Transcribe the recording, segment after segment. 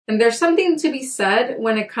And there's something to be said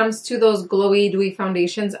when it comes to those glowy, dewy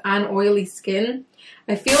foundations on oily skin.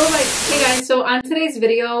 I feel like, hey guys, so on today's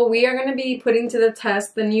video, we are going to be putting to the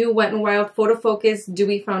test the new Wet n Wild Photo Focus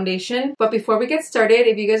Dewy Foundation. But before we get started,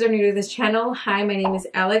 if you guys are new to this channel, hi, my name is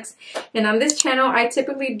Alex. And on this channel, I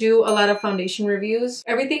typically do a lot of foundation reviews.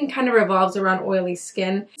 Everything kind of revolves around oily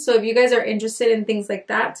skin. So if you guys are interested in things like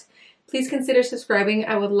that, please consider subscribing.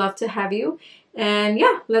 I would love to have you. And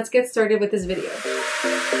yeah, let's get started with this video.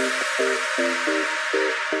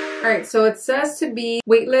 Alright, so it says to be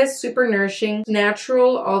weightless, super nourishing,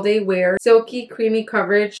 natural, all-day wear, silky, creamy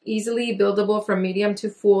coverage, easily buildable from medium to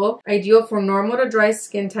full, ideal for normal to dry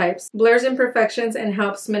skin types, blurs imperfections and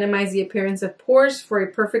helps minimize the appearance of pores for a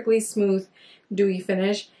perfectly smooth, dewy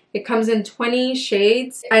finish. It comes in 20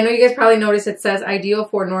 shades. I know you guys probably noticed it says ideal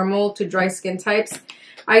for normal to dry skin types.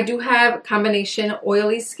 I do have combination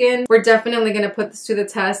oily skin. We're definitely going to put this to the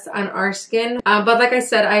test on our skin. But like I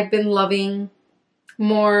said, I've been loving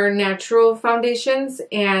more natural foundations,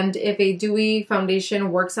 and if a dewy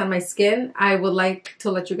foundation works on my skin, I would like to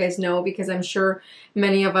let you guys know, because I'm sure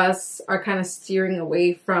many of us are kind of steering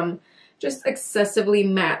away from just excessively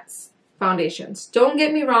matte foundations. Don't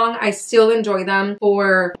get me wrong, I still enjoy them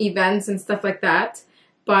for events and stuff like that,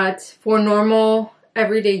 but for normal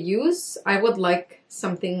everyday use, I would like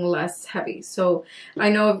something less heavy. So I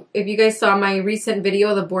know if you guys saw my recent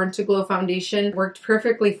video, the Born to Glow foundation worked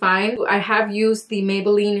perfectly fine. I have used the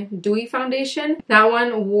Maybelline Dewy foundation. That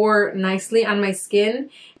one wore nicely on my skin.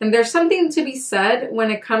 And there's something to be said when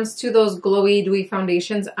it comes to those glowy, dewy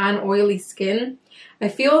foundations on oily skin. I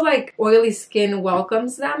feel like oily skin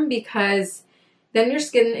welcomes them, because then your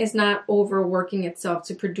skin is not overworking itself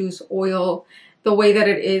to produce oil the way that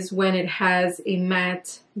it is when it has a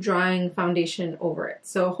matte drying foundation over it.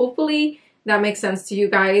 So hopefully that makes sense to you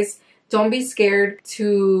guys. Don't be scared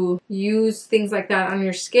to use things like that on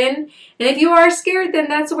your skin. And if you are scared, then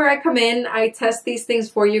that's where I come in. I test these things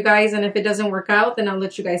for you guys, and if it doesn't work out, then I'll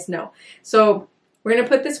let you guys know. So we're gonna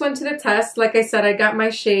put this one to the test. Like I said, I got my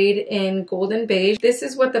shade in golden beige. This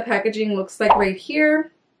is what the packaging looks like right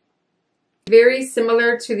here. Very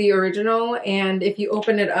similar to the original, and if you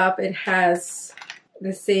open it up, it has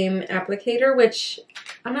the same applicator, which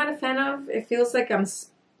I'm not a fan of. It feels like I'm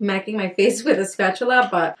smacking my face with a spatula,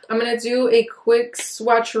 but I'm gonna do a quick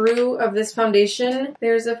swatcheroo of this foundation.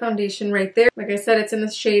 There's a foundation right there. Like I said, it's in the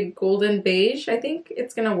shade golden beige. I think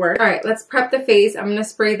it's gonna work. All right, let's prep the face. I'm gonna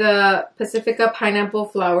spray the Pacifica Pineapple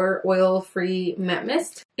Flower Oil-Free Matte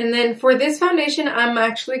Mist. And then for this foundation, I'm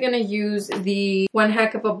actually gonna use the One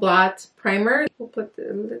Heck of a Blot primer. We'll put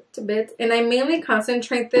a little bit, and I mainly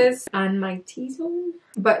concentrate this on my T-zone,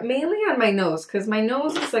 but mainly on my nose, because my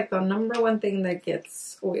nose is like the #1 thing that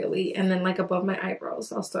gets oily, and then like above my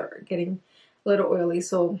eyebrows I'll start getting a little oily.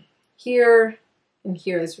 So here and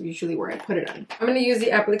here is usually where I put it on. I'm going to use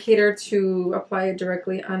the applicator to apply it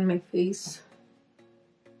directly on my face.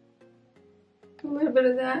 A little bit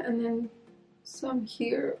of that, and then some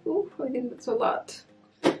here. Ooh, I think that's a lot.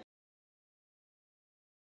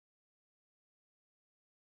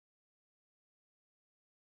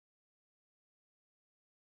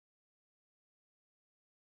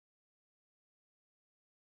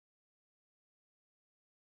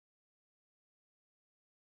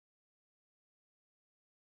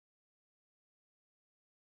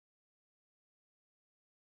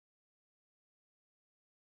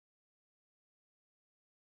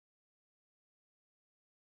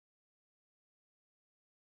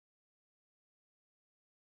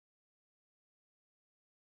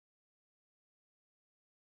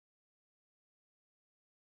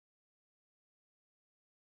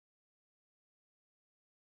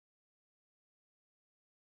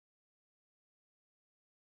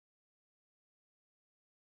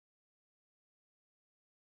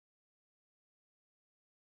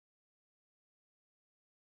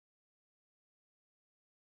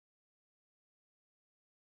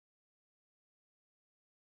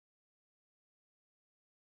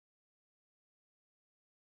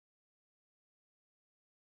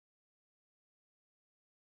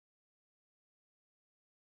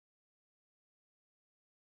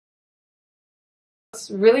 It's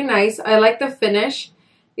really nice. I like the finish.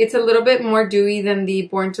 It's a little bit more dewy than the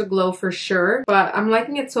Born to Glow for sure, but I'm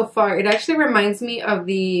liking it so far. It actually reminds me of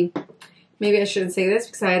the, maybe I shouldn't say this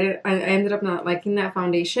because I ended up not liking that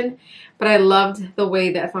foundation, but I loved the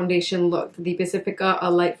way that foundation looked. The Pacifica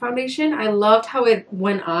Light Foundation. I loved how it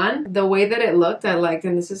went on. The way that it looked, I liked,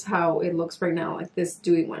 and this is how it looks right now, like this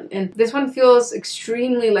dewy one. And this one feels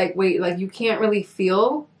extremely lightweight, like you can't really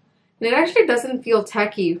feel, and it actually doesn't feel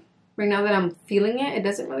tacky Right now that I'm feeling it, it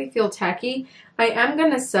doesn't really feel tacky. I am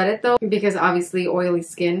going to set it though, because obviously oily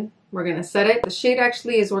skin. We're going to set it. The shade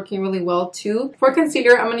actually is working really well too. For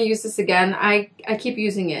concealer, I'm going to use this again. I keep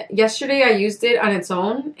using it. Yesterday I used it on its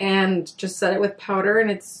own and just set it with powder and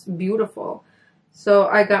it's beautiful. So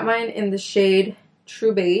I got mine in the shade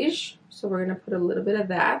True Beige. So we're going to put a little bit of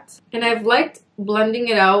that. And I've liked blending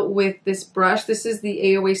it out with this brush. This is the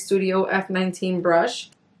AOA Studio F19 brush.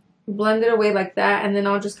 Blend it away like that, and then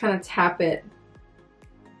I'll just kind of tap it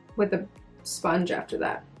with a sponge after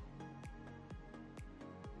that.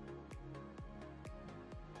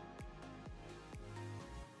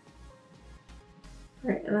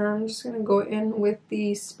 Alright, and I'm just going to go in with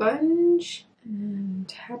the sponge and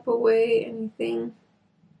tap away anything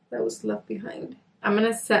that was left behind. I'm going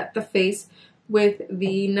to set the face with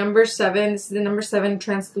the number 7. This is the number 7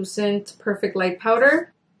 translucent perfect light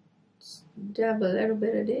powder. Just dab a little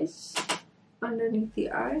bit of this underneath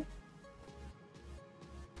the eye.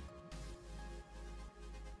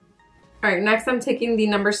 Alright, next I'm taking the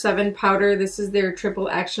number 7 powder. This is their Triple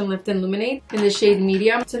Action Lift and Illuminate in the shade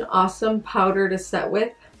Medium. It's an awesome powder to set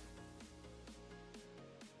with.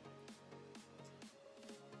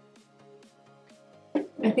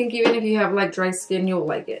 I think even if you have like dry skin, you'll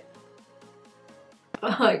like it.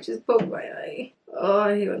 Oh, I just poked my eye. Oh,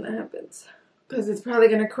 I hate when that happens. Because it's probably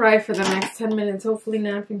going to cry for the next 10 minutes. Hopefully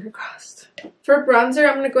not, finger crossed. For bronzer,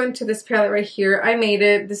 I'm going to go into this palette right here. I made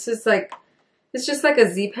it. This is like, it's just like a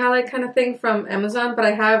Z palette kind of thing from Amazon. But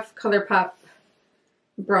I have ColourPop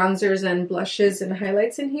bronzers and blushes and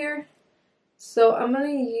highlights in here. So I'm going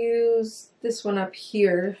to use this one up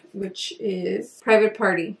here, which is Private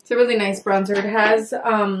Party. It's a really nice bronzer. It has,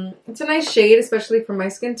 it's a nice shade, especially for my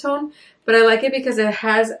skin tone. But I like it because it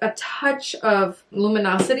has a touch of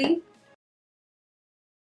luminosity.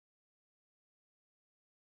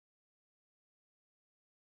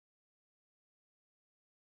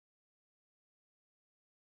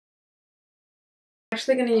 I'm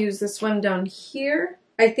actually going to use this one down here.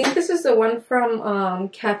 I think this is the one from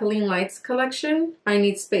Kathleen Light's collection. I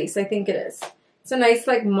Need Space, I think it is. It's a nice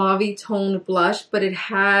like mauve toned blush, but it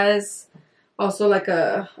has also like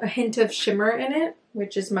a hint of shimmer in it,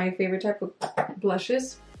 which is my favorite type of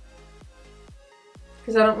blushes.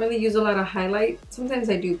 Because I don't really use a lot of highlight. Sometimes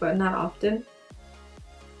I do, but not often.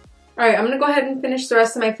 Alright, I'm going to go ahead and finish the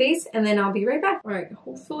rest of my face and then I'll be right back. Alright,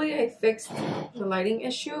 hopefully I fixed the lighting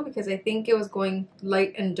issue because I think it was going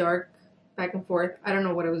light and dark back and forth. I don't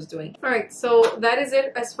know what I was doing. Alright, so that is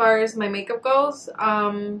it as far as my makeup goes.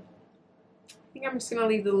 I think I'm just going to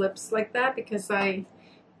leave the lips like that because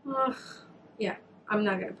yeah, I'm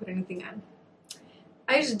not going to put anything on.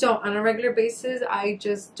 I just don't on a regular basis. I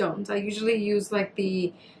just don't. I usually use like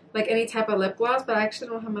any type of lip gloss, but I actually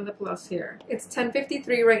don't have my lip gloss here. It's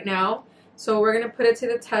 10:53 right now, so we're gonna put it to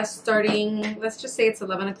the test starting, let's just say it's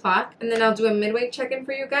 11 o'clock, and then I'll do a midway check-in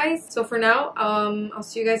for you guys. So for now, I'll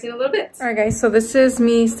see you guys in a little bit. Alright guys, so this is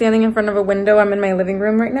me standing in front of a window. I'm in my living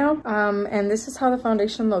room right now, and this is how the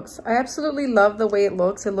foundation looks. I absolutely love the way it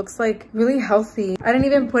looks. It looks like really healthy. I didn't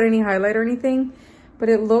even put any highlight or anything, but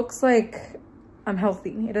it looks like I'm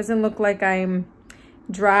healthy. It doesn't look like I'm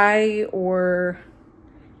dry or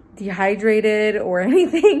dehydrated or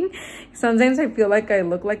anything. Sometimes I feel like I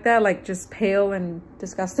look like that, like just pale and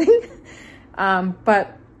disgusting.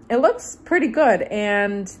 But it looks pretty good,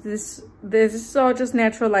 and this is all just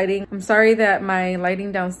natural lighting. I'm sorry that my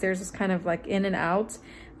lighting downstairs is kind of like in and out,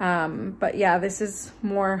 but yeah, this is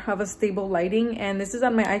more of a stable lighting, and this is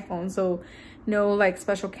on my iPhone, so no like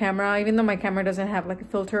special camera. Even though my camera doesn't have like a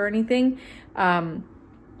filter or anything,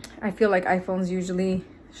 I feel like iPhones usually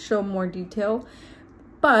show more detail.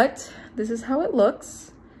 But this is how it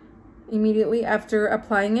looks immediately after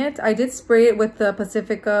applying it. I did spray it with the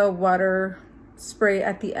Pacifica water spray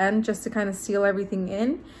at the end just to kind of seal everything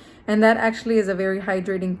in. And that actually is a very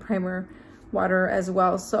hydrating primer water as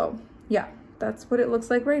well. So yeah, that's what it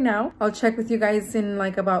looks like right now. I'll check with you guys in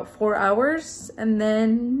like about 4 hours, and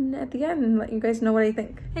then at the end let you guys know what I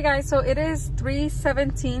think. Hey guys, so it is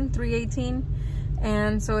 3:18.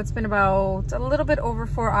 And so it's been about a little bit over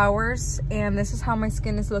 4 hours, and this is how my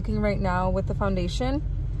skin is looking right now with the foundation.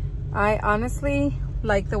 I honestly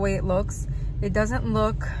like the way it looks. It doesn't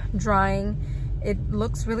look drying. It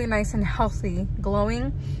looks really nice and healthy,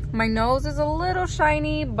 glowing. My nose is a little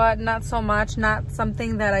shiny, but not so much. Not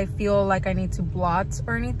something that I feel like I need to blot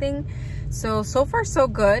or anything. So far so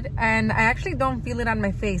good. And I actually don't feel it on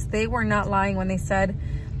my face. They were not lying when they said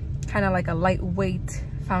kind of like a lightweight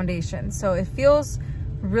foundation. So it feels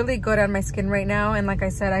really good on my skin right now, and like I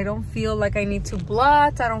said, I don't feel like I need to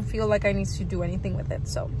blot. I don't feel like I need to do anything with it.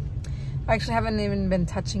 So I actually haven't even been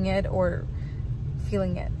touching it or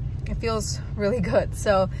feeling it. It feels really good.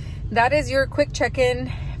 So that is your quick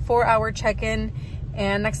check-in, 4-hour check-in.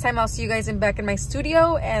 And next time I'll see you guys back in my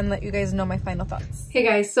studio and let you guys know my final thoughts. Hey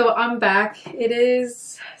guys, so I'm back. It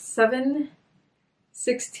is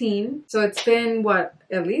 7:16. So it's been what,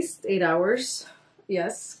 at least 8 hours.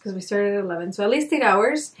 Yes, because we started at 11. So at least 8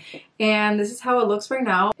 hours. And this is how it looks right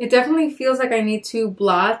now. It definitely feels like I need to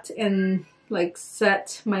blot and like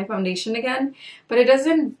set my foundation again. But it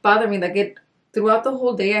doesn't bother me. Like throughout the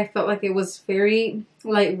whole day, I felt like it was very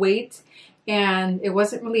lightweight. And it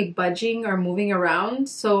wasn't really budging or moving around.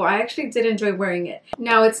 So I actually did enjoy wearing it.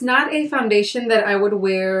 Now, it's not a foundation that I would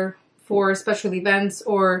wear for special events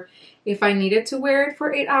or if I needed to wear it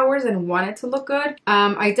for 8 hours and want it to look good.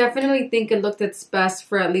 I definitely think it looked its best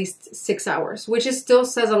for at least 6 hours, which still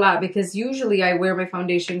says a lot because usually I wear my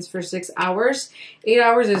foundations for 6 hours. 8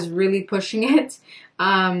 hours is really pushing it.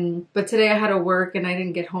 But today I had to work and I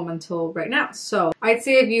didn't get home until right now. So I'd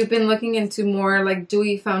say if you've been looking into more like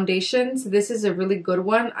dewy foundations, this is a really good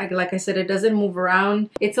one. Like I said, it doesn't move around.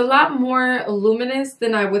 It's a lot more luminous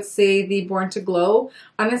than I would say the Born to Glow.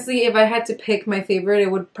 Honestly, if I had to pick my favorite, it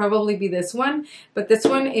would probably be this one. But this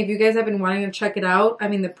one, if you guys have been wanting to check it out, I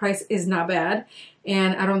mean, the price is not bad.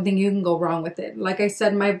 And I don't think you can go wrong with it. Like I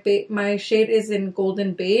said, my shade is in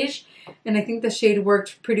golden beige. And I think the shade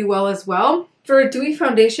worked pretty well as well. For a dewy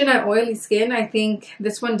foundation on oily skin, I think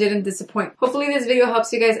this one didn't disappoint. Hopefully this video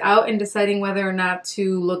helps you guys out in deciding whether or not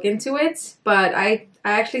to look into it. But I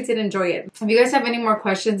actually did enjoy it. If you guys have any more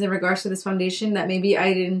questions in regards to this foundation that maybe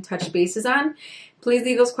I didn't touch bases on, please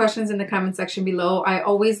leave those questions in the comment section below. I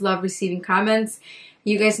always love receiving comments.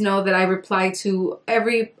 You guys know that I reply to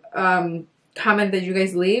every comment that you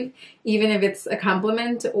guys leave, even if it's a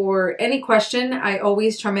compliment or any question. I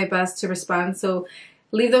always try my best to respond. So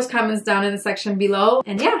leave those comments down in the section below.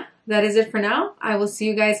 And yeah, that is it for now. I will see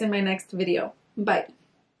you guys in my next video. Bye.